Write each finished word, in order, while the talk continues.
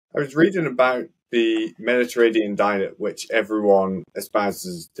I was reading about the Mediterranean diet, which everyone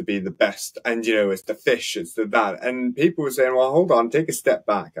espouses to be the best. And, it's the fish, it's the that. And people were saying, well, hold on, take a step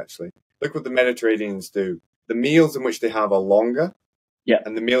back, actually. Look what the Mediterraneans do. The meals in which they have are longer. Yeah.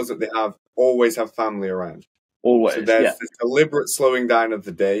 And the meals that they have always have family around. Always. So there's this deliberate slowing down of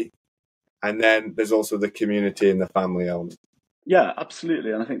the day. And then there's also the community and the family element. Yeah,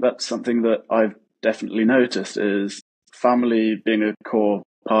 absolutely. And I think that's something that I've definitely noticed is family being a core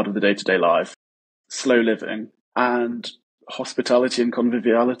part of the day-to-day life, slow living, and hospitality and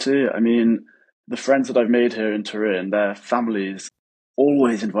conviviality. I mean, the friends that I've made here in Turin, their families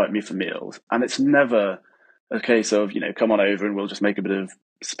always invite me for meals. And it's never a case of, come on over and we'll just make a bit of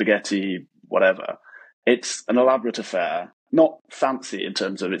spaghetti, whatever. It's an elaborate affair, not fancy in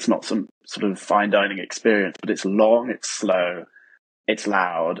terms of it's not some sort of fine dining experience, but it's long, it's slow, it's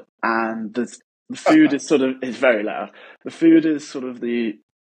loud, and the food is it's very loud. The food is sort of the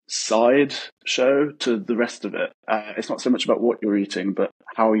side show to the rest of it. It's not so much about what you're eating, but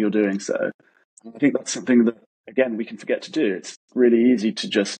how you're doing so. And I think that's something that, again, we can forget to do. It's really easy to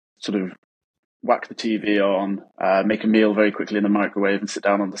just sort of whack the TV on, make a meal very quickly in the microwave and sit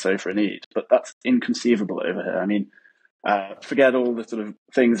down on the sofa and eat. But that's inconceivable over here. I mean, forget all the sort of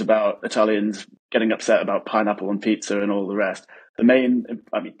things about Italians getting upset about pineapple on pizza and all the rest.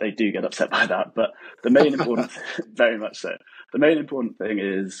 They do get upset by that, but the main important, very much so. The main important thing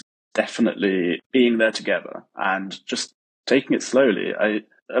is definitely being there together and just taking it slowly.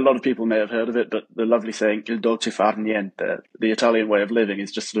 A lot of people may have heard of it, but the lovely saying, il dolce far niente, the Italian way of living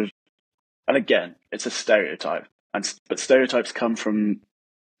is just sort of, and again, it's a stereotype, but stereotypes come from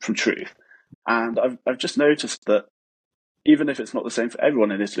truth. And I've just noticed that even if it's not the same for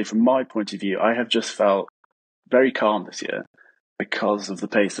everyone in Italy, from my point of view, I have just felt very calm this year because of the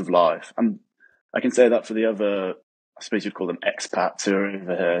pace of life. And I can say that for the other, I suppose you'd call them expats who are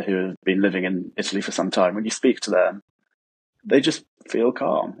over here, who have been living in Italy for some time. When you speak to them, they just feel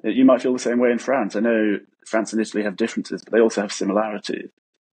calm. You might feel the same way in France. I know France and Italy have differences, but they also have similarities.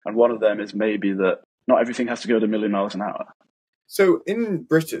 And one of them is maybe that not everything has to go at 1,000,000 miles an hour. So in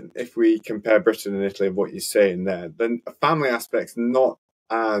Britain, if we compare Britain and Italy of what you're saying there, then a family aspect's not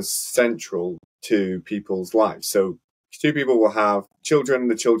as central to people's lives. So two people will have children,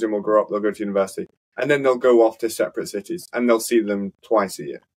 the children will grow up, they'll go to university, and then they'll go off to separate cities and they'll see them twice a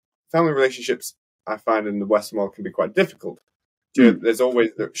year. Family relationships, I find in the Western world, can be quite difficult. There's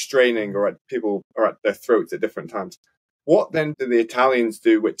always the straining or people are at their throats at different times. What then do the Italians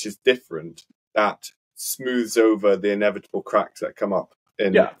do which is different that smooths over the inevitable cracks that come up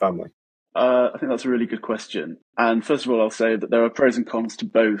in family? I think that's a really good question. And first of all, I'll say that there are pros and cons to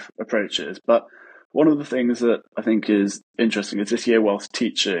both approaches. But one of the things that I think is interesting is this year whilst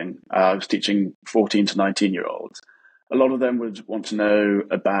teaching, I was teaching 14 to 19-year-olds. A lot of them would want to know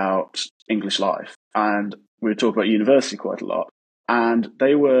about English life. And we would talk about university quite a lot. And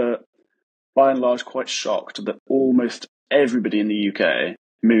they were, by and large, quite shocked that almost everybody in the UK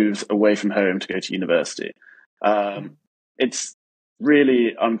moves away from home to go to university. It's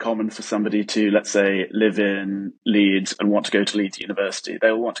really uncommon for somebody to, let's say, live in Leeds and want to go to Leeds University.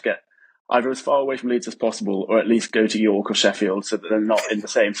 They'll want to get either as far away from Leeds as possible or at least go to York or Sheffield so that they're not in the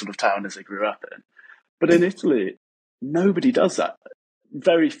same sort of town as they grew up in. But in Italy, nobody does that.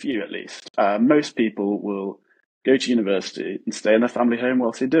 Very few, at least. Most people will go to university and stay in their family home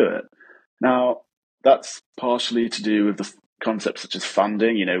whilst they do it. Now, that's partially to do with the concepts such as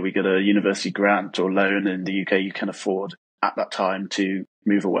funding. We get a university grant or loan in the UK you can afford at that time to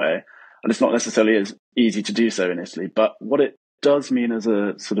move away. And it's not necessarily as easy to do so in Italy. But what it does mean as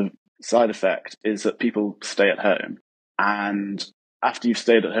a sort of side effect is that people stay at home. And after you've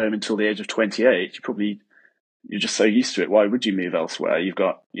stayed at home until the age of 28, you're just so used to it. Why would you move elsewhere? You've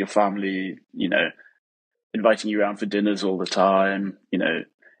got your family, inviting you around for dinners all the time.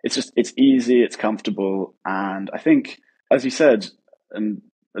 It's easy, it's comfortable. And I think, as you said and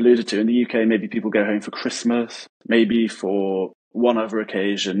alluded to, in the UK, maybe people go home for Christmas, maybe for one other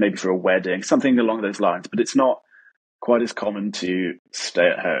occasion, maybe for a wedding, something along those lines. But it's not quite as common to stay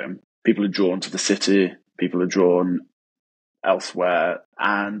at home. People are drawn to the city, people are drawn elsewhere.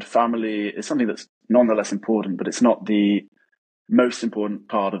 And family is something that's nonetheless important, but it's not the most important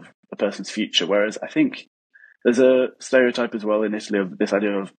part of a person's future. Whereas I think there's a stereotype as well in Italy of this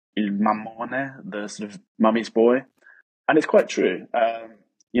idea of il mammone, the sort of mummy's boy. And it's quite true.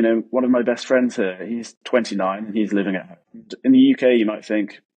 One of my best friends here, he's 29 and he's living at home. In the UK, you might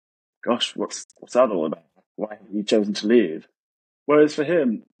think, gosh, what's that all about? Why have you chosen to leave? Whereas for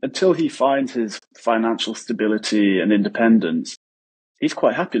him, until he finds his financial stability and independence, he's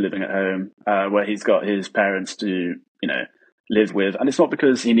quite happy living at home, where he's got his parents to, live with. And it's not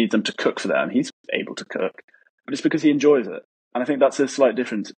because he needs them to cook for them. He's able to cook, but it's because he enjoys it. And I think that's a slight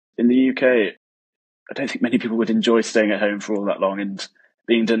difference. In the UK, I don't think many people would enjoy staying at home for all that long and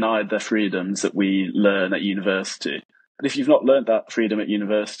being denied their freedoms that we learn at university. And if you've not learned that freedom at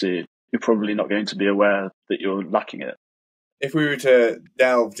university, you're probably not going to be aware that you're lacking it. If we were to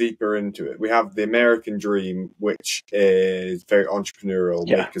delve deeper into it, we have the American dream, which is very entrepreneurial,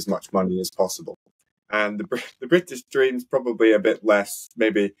 make as much money as possible. And the British dream is probably a bit less,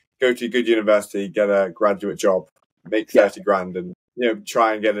 maybe go to a good university, get a graduate job, make 30 grand and,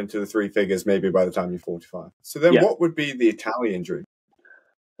 try and get into the three figures maybe by the time you're 45. So then what would be the Italian dream?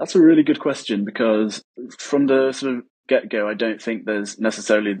 That's a really good question, because from the sort of get-go, I don't think there's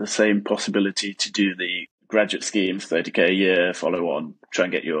necessarily the same possibility to do the graduate schemes, 30k a year, follow on, try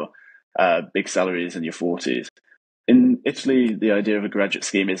and get your big salaries in your 40s. In Italy, the idea of a graduate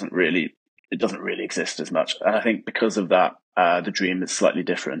scheme doesn't really exist as much. And I think because of that, the dream is slightly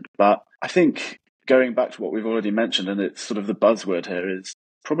different. But I think going back to what we've already mentioned, and it's sort of the buzzword here, is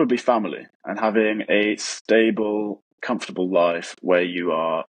probably family and having a stable, comfortable life where you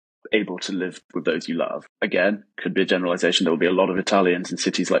are able to live with those you love. Again, could be a generalization. There will be a lot of Italians in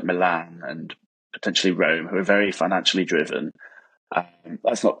cities like Milan and potentially Rome who are very financially driven. I'm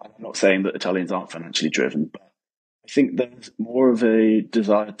not saying that Italians aren't financially driven, but I think there's more of a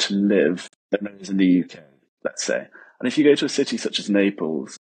desire to live than there is in the UK, let's say. And if you go to a city such as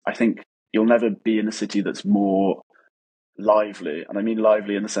Naples, I think you'll never be in a city that's more lively. And I mean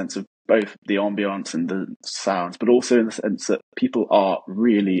lively in the sense of both the ambience and the sounds, but also in the sense that people are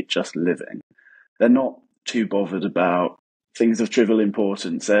really just living. They're not too bothered about things of trivial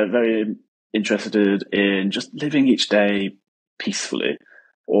importance. They're very interested in just living each day peacefully,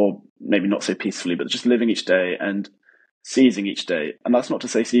 or maybe not so peacefully, but just living each day and seizing each day. And that's not to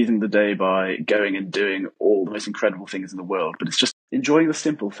say seizing the day by going and doing all the most incredible things in the world, but it's just enjoying the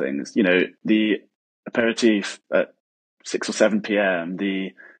simple things. The aperitif at 6 or 7 p.m., the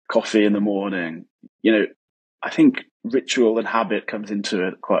coffee in the morning. I think ritual and habit comes into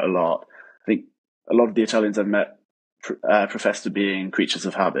it quite a lot. I think a lot of the Italians I've met profess to being creatures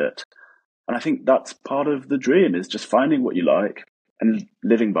of habit. And I think that's part of the dream, is just finding what you like and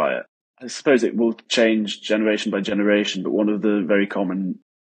living by it. I suppose it will change generation by generation, but one of the very common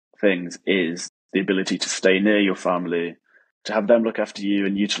things is the ability to stay near your family, to have them look after you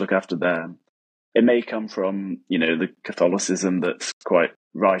and you to look after them. It may come from, the Catholicism that's quite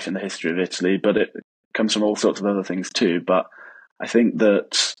rife in the history of Italy, but it comes from all sorts of other things too. But I think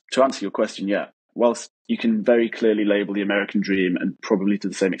that, to answer your question, whilst you can very clearly label the American dream and probably to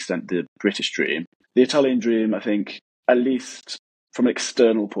the same extent the British dream, the Italian dream, I think, at least from an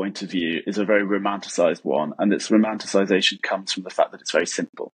external point of view, is a very romanticized one. And its romanticization comes from the fact that it's very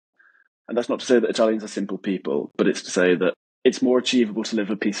simple. And that's not to say that Italians are simple people, but it's to say that it's more achievable to live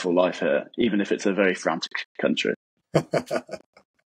a peaceful life here, even if it's a very frantic country.